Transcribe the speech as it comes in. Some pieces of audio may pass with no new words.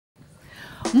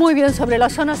Muy bien, sobre la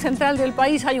zona central del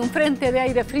país hay un frente de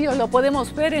aire frío, lo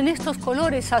podemos ver en estos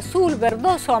colores azul,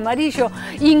 verdoso, amarillo,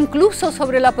 incluso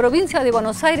sobre la provincia de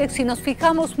Buenos Aires, si nos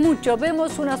fijamos mucho,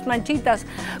 vemos unas manchitas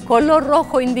color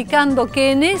rojo indicando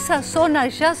que en esa zona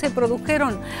ya se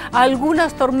produjeron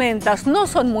algunas tormentas. No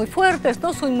son muy fuertes,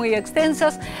 no son muy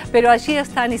extensas, pero allí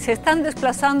están y se están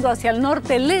desplazando hacia el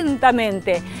norte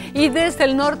lentamente. Y desde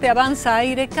el norte avanza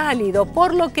aire cálido,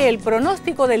 por lo que el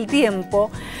pronóstico del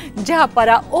tiempo ya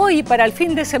para hoy y para el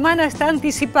fin de semana está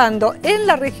anticipando en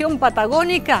la región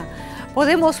patagónica.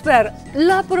 Podemos ver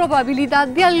la probabilidad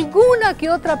de alguna que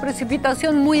otra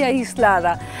precipitación muy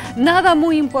aislada. Nada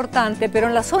muy importante, pero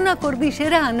en la zona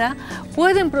cordillerana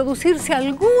pueden producirse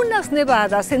algunas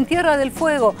nevadas en Tierra del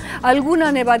Fuego,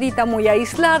 alguna nevadita muy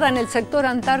aislada en el sector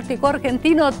antártico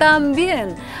argentino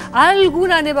también.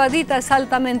 Alguna nevadita es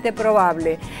altamente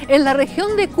probable. En la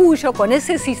región de Cuyo, con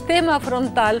ese sistema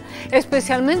frontal,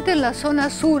 especialmente en la zona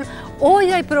sur,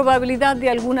 hoy hay probabilidad de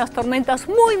algunas tormentas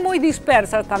muy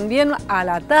dispersas, también a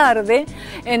la tarde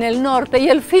en el norte, y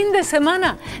el fin de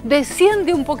semana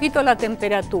desciende un poquito la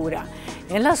temperatura.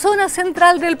 En la zona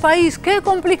central del país, qué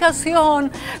complicación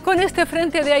con este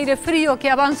frente de aire frío que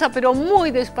avanza pero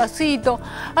muy despacito.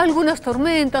 Algunas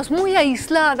tormentas muy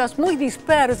aisladas, muy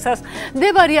dispersas,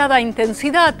 de variada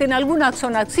intensidad, en algunas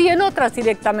zonas sí, en otras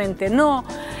directamente no.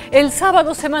 El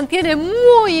sábado se mantiene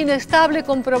muy inestable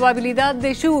con probabilidad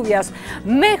de lluvias.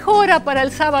 Mejora para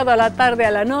el sábado a la tarde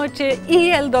a la noche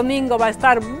y el domingo va a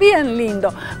estar bien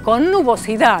lindo, con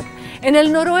nubosidad. En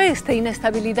el noroeste,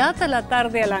 inestabilidad a la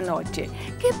tarde a la noche.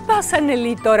 ¿Qué pasa en el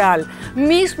litoral?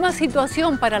 Misma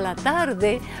situación para la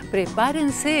tarde.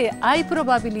 Prepárense, hay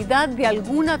probabilidad de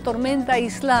alguna tormenta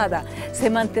aislada.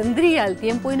 Se mantendría el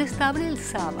tiempo inestable el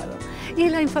sábado. Y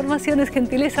la información es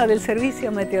gentileza del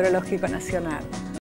Servicio Meteorológico Nacional.